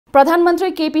प्रधानमन्त्री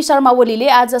केपी शर्मा ओलीले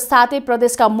आज 7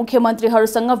 प्रदेशका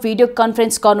मुख्यमन्त्रीहरूसँग भिडियो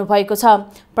कन्फरेन्स गर्नुभएको छ।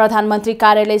 प्रधानमन्त्री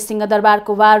कार्यालय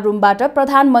सिंहदरबारको वार रुमबाट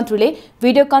प्रधानमन्त्रीले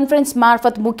भिडियो कन्फरेन्स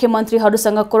मार्फत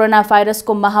मुख्यमन्त्रीहरूसँग कोरोना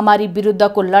भाइरसको महामारी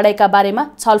विरुद्धको लडाईँका बारेमा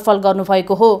छलफल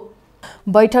गर्नुभएको हो।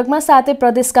 बैठकमा 7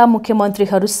 प्रदेशका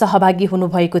मुख्यमन्त्रीहरू सहभागी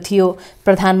हुनुभएको थियो।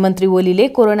 प्रधानमन्त्री ओलीले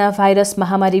कोरोना भाइरस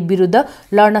महामारी विरुद्ध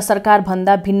लड्न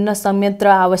सरकारभन्दा भिन्न संयन्त्र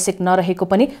आवश्यक नरहेको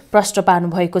पनि प्रश्न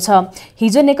पार्नुभएको छ।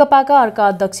 हिजो नेकपाका अर्का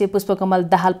अध्यक्ष पुष्पकमल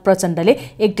दाहाल प्रचण्डले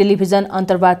एक टेलिभिजन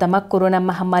अन्तर्वार्तामा कोरोना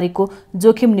महामारीको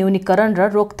जोखिम न्यूनीकरण र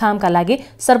रोकथामका लागि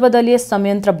सर्वदलीय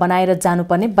संयन्त्र बनाएर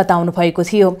जानुपर्ने बताउनु भएको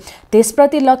थियो।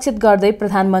 त्यसप्रति लक्षित गर्दै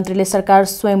प्रधानमन्त्रीले सरकार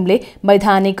स्वयंले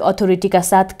वैधानिक अथोरिटीका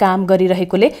साथ काम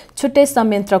गरिरहेकोले छुट्टै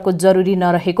संयन्त्रको जरुरी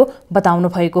नरहेको बताउनु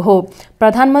भएको हो।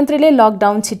 प्रधानमन्त्रीले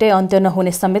लकडाउन छिटै अन्त्य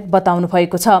नहुने समेत बताउनु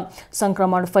भएको छ।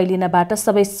 संक्रमण फैलिनबाट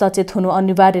सबै सचेत हुनु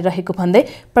अनिवार्य रहेको भन्दै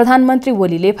प्रधानमन्त्री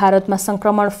ओलीले भारतमा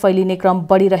संक्रमण फैलिने क्रम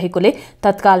बढिरहेकोले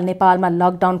तत्काल नेपालमा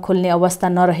लकडाउन खोल्ने अवस्था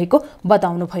नरहेको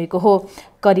बताउनु भएको हो।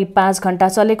 करिब 5 घण्टा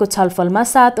चलेको छलफलमा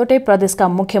 7वटै प्रदेशका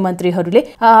मुख्यमन्त्रीहरूले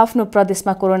आफ्नो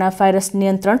प्रदेशमा कोरोना भाइरस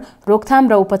नियन्त्रण, रोकथाम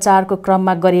र उपचारको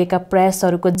क्रममा गरिएका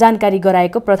प्रयासहरूको जानकारी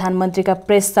गराएको प्रधानमन्त्रीका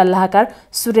प्रेस सल्लाहकार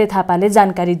सूर्य थापाले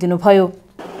जानकारी दिनुभयो।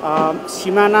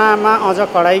 सीमानामा अझ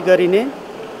कडाई गरिने,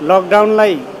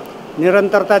 लकडाउनलाई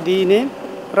निरन्तरता दिइने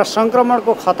र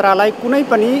संक्रमणको खतरालाई कुनै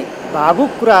पनि भावुक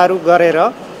कुराहरू गरेर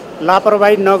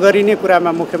लापरवाही नगरिने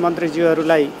कुरामा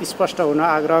मुख्यमन्त्रीज्यूहरूलाई स्पष्ट हुन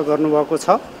आग्रह गर्नुभएको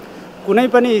छ। कुनै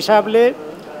पनि हिसाबले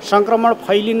संक्रमण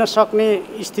फैलिन सक्ने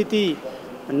स्थिति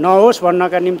नहोस्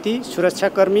भन्नका निम्ति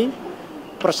सुरक्षाकर्मी,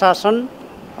 प्रशासन,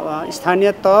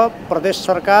 स्थानीय तह, प्रदेश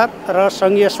सरकार र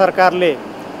सङ्घीय सरकारले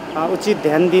उचित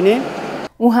ध्यान दिने।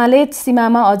 उहाँले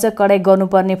सीमामा अझ कडाई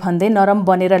गर्नुपर्ने भन्दै नरम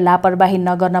बनेर लापरवाही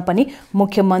नगर्न पनि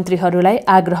मुख्यमन्त्रीहरूलाई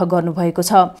आग्रह गर्नुभएको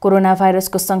छ। कोरोना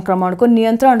भाइरसको संक्रमणको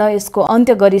नियन्त्रण र यसको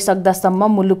अन्त्य गरिसक्दासम्म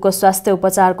मुलुकको स्वास्थ्य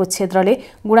उपचारको क्षेत्रले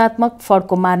गुणात्मक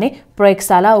फड्को मार्ने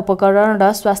प्रयोगशाला, उपकरण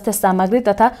र स्वास्थ्य सामग्री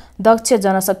तथा दक्ष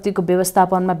जनशक्तिको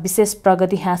व्यवस्थापनमा विशेष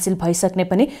प्रगति हासिल भइसक्ने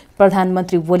पनि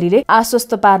प्रधानमन्त्री ओलीले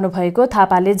आश्वस्त पार्नुभएको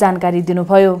थापाले जानकारी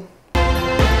दिनुभयो।